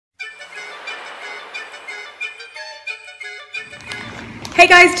Hey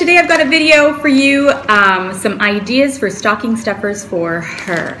guys, today I've got a video for you, some ideas for stocking stuffers for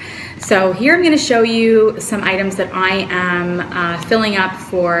her. So here I'm going to show you some items that I am filling up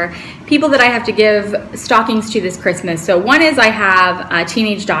for people that I have to give stockings to this Christmas. So one is I have a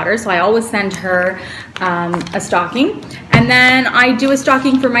teenage daughter, so I always send her a stocking. And then I do a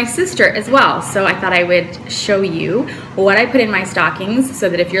stocking for my sister as well. So I thought I would show you what I put in my stockings so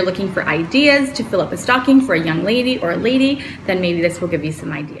that if you're looking for ideas to fill up a stocking for a young lady or a lady, then maybe this will give you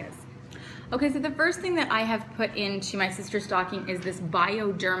some ideas. Okay, so the first thing that I have put into my sister's stocking is this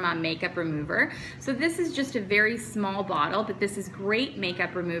Bioderma makeup remover. So this is just a very small bottle, but this is great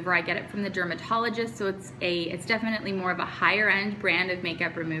makeup remover. I get it from the dermatologist, so it's definitely more of a higher end brand of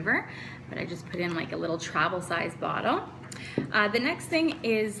makeup remover, but I just put in like a little travel size bottle. The next thing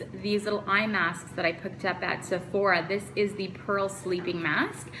is these little eye masks that I picked up at Sephora. This is the Pearl Sleeping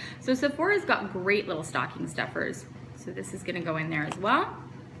Mask. So Sephora's got great little stocking stuffers. So this is gonna go in there as well.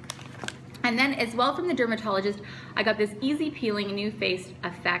 And then as well from the dermatologist, I got this easy peeling new face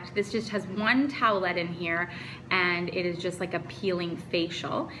effect. This just has one towelette in here and it is just like a peeling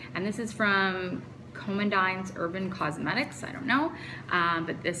facial. And this is from Commodine's Urban Cosmetics, I don't know,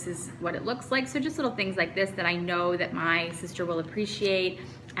 but this is what it looks like. So just little things like this that I know that my sister will appreciate,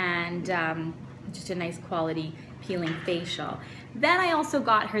 and just a nice quality peeling facial. Then I also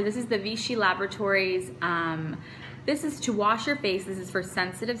got her, this is the Vichy Laboratories, this is to wash your face. This is for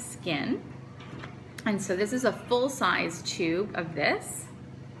sensitive skin. And so this is a full-size tube of this.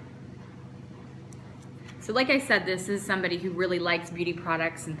 So like I said, this is somebody who really likes beauty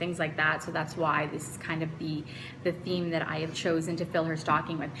products and things like that, so that's why this is kind of the theme that I have chosen to fill her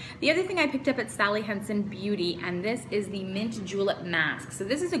stocking with. The other thing I picked up at Sally Hansen Beauty, and this is the Mint Julep Mask. So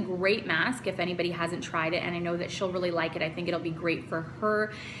this is a great mask if anybody hasn't tried it, and I know that she'll really like it. I think it'll be great for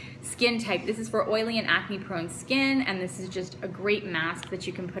her skin type. This is for oily and acne prone skin, and this is just a great mask that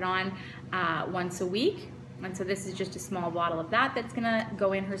you can put on once a week. And so this is just a small bottle of that that's gonna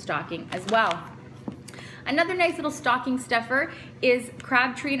go in her stocking as well. Another nice little stocking stuffer is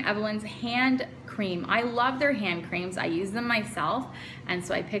Crabtree and Evelyn's hand cream. I love their hand creams. I use them myself, and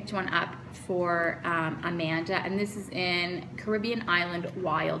so I picked one up for Amanda, and this is in Caribbean Island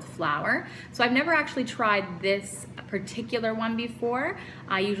Wildflower. So I've never actually tried this particular one before.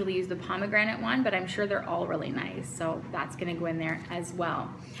 I usually use the pomegranate one, but I'm sure they're all really nice, so that's gonna go in there as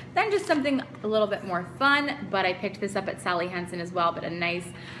well. Then just something a little bit more fun, but I picked this up at Sally Hansen as well, but a nice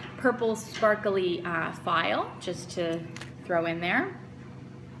purple sparkly file just to throw in there.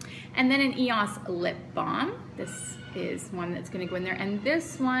 And then an EOS lip balm. This is one that's gonna go in there. And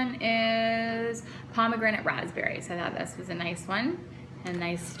this one is pomegranate raspberry. So I thought this was a nice one, a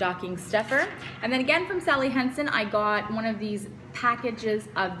nice stocking stuffer. And then again from Sally Hansen, I got one of these packages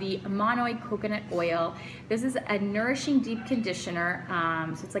of the Monoid coconut oil. This is a nourishing deep conditioner,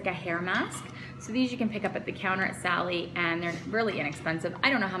 so it's like a hair mask. So these you can pick up at the counter at Sally, and they're really inexpensive.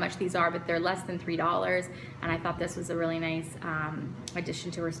 I don't know how much these are, but they're less than $3, and I thought this was a really nice addition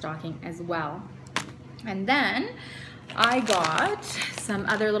to her stocking as well. And then I got some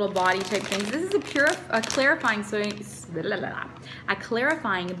other little body type things. This is a clarifying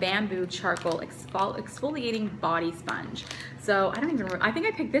bamboo charcoal exfoliating body sponge. So I don't even remember, I think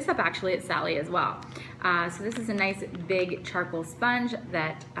I picked this up actually at Sally as well. So this is a nice big charcoal sponge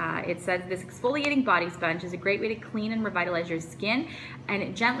that it says this exfoliating body sponge is a great way to clean and revitalize your skin, and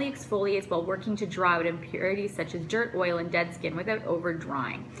it gently exfoliates while working to draw out impurities such as dirt, oil, and dead skin without over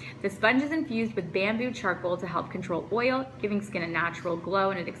drying. The sponge is infused with bamboo charcoal to help control oil, giving skin a natural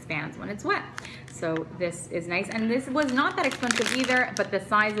glow, and it expands when it's wet. So this is nice, and this was not that expensive either, but the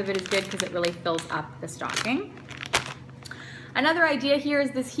size of it is good because it really fills up the stocking. Another idea here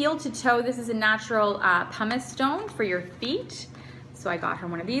is this heel to toe. This is a natural pumice stone for your feet. So I got her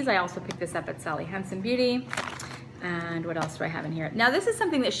one of these. I also picked this up at Sally Hansen Beauty. And what else do I have in here? Now this is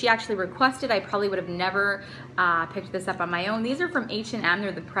something that she actually requested. I probably would have never picked this up on my own. These are from H&M.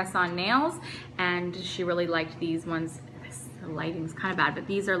 They're the press-on nails, and she really liked these ones. The lighting's kind of bad, but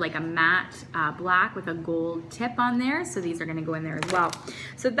these are like a matte black with a gold tip on there. So these are gonna go in there as well.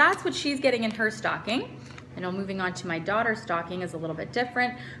 So that's what she's getting in her stocking. And now moving on to my daughter's stocking is a little bit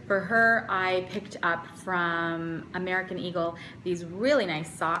different. For her, I picked up from American Eagle these really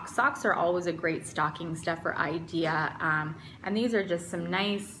nice socks. Socks are always a great stocking stuffer idea. And these are just some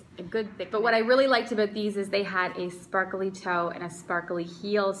nice, good thick. But what I really liked about these is they had a sparkly toe and a sparkly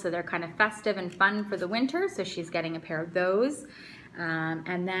heel. So they're kind of festive and fun for the winter. So she's getting a pair of those.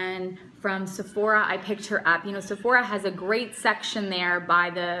 And then from Sephora, I picked her up. You know, Sephora has a great section there by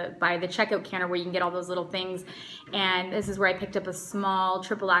the checkout counter where you can get all those little things. And this is where I picked up a small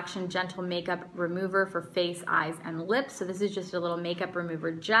triple action gentle makeup remover for face, eyes, and lips. So this is just a little makeup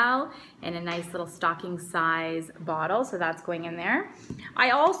remover gel in a nice little stocking size bottle. So that's going in there.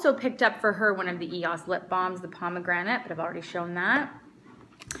 I also picked up for her one of the EOS lip balms, the pomegranate, but I've already shown that.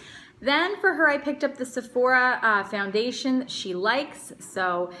 Then for her, I picked up the Sephora foundation that she likes.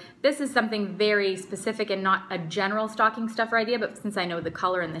 So this is something very specific and not a general stocking stuffer idea, but since I know the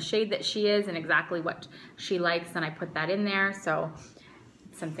color and the shade that she is and exactly what she likes, then I put that in there. So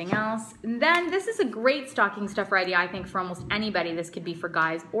something else. And then this is a great stocking stuffer idea, I think, for almost anybody. This could be for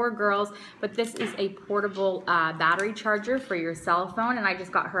guys or girls, but this is a portable battery charger for your cell phone, and I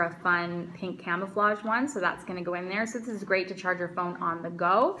just got her a fun pink camouflage one, so that's going to go in there. So this is great to charge your phone on the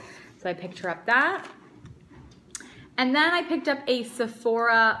go. So I picked her up that. And then I picked up a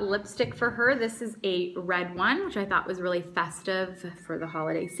Sephora lipstick for her. This is a red one, which I thought was really festive for the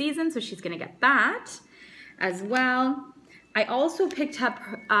holiday season, so she's going to get that as well. I also picked up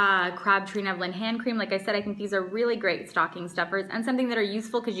Crabtree and Evelyn hand cream. Like I said, I think these are really great stocking stuffers and something that are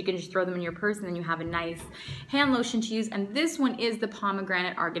useful because you can just throw them in your purse and then you have a nice hand lotion to use. And this one is the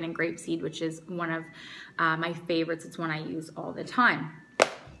pomegranate, argan, and grapeseed, which is one of my favorites. It's one I use all the time.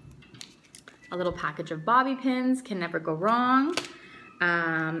 A little package of bobby pins, can never go wrong.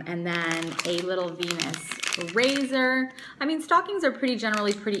 And then a little Venus razor. I mean, stockings are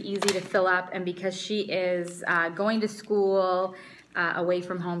generally pretty easy to fill up, and because she is going to school, away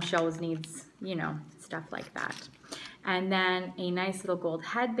from home, she always needs, you know, stuff like that. And then a nice little gold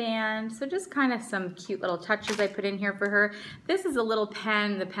headband. So just kind of some cute little touches I put in here for her. This is a little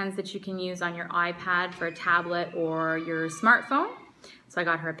pen, the pens that you can use on your iPad for a tablet or your smartphone. So I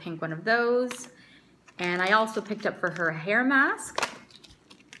got her a pink one of those. And I also picked up for her a hair mask.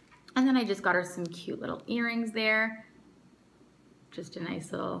 And then I just got her some cute little earrings there. Just a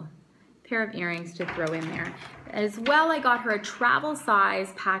nice little pair of earrings to throw in there. As well, I got her a travel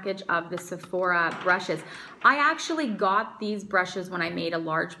size package of the Sephora brushes. I actually got these brushes when I made a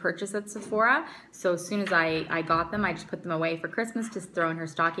large purchase at Sephora. So as soon as I got them, I just put them away for Christmas to throw in her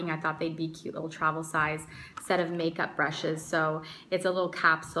stocking. I thought they'd be cute little travel size set of makeup brushes. So it's a little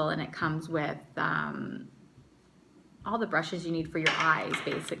capsule and it comes with all the brushes you need for your eyes,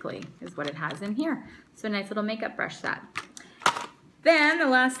 basically, is what it has in here. So a nice little makeup brush set. Then the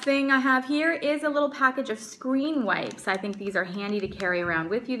last thing I have here is a little package of screen wipes. I think these are handy to carry around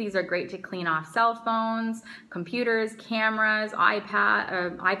with you. These are great to clean off cell phones, computers, cameras,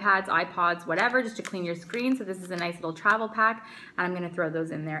 iPads, iPods, whatever, just to clean your screen. So this is a nice little travel pack, and I'm going to throw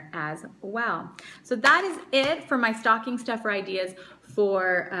those in there as well. So that is it for my stocking stuffer ideas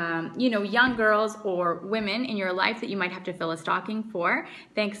for you know, young girls or women in your life that you might have to fill a stocking for.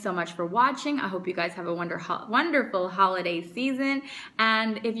 Thanks so much for watching. I hope you guys have a wonderful holiday season.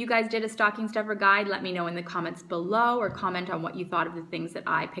 And if you guys did a stocking stuffer guide, let me know in the comments below, or comment on what you thought of the things that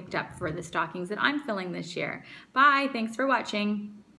I picked up for the stockings that I'm filling this year. Bye. Thanks for watching.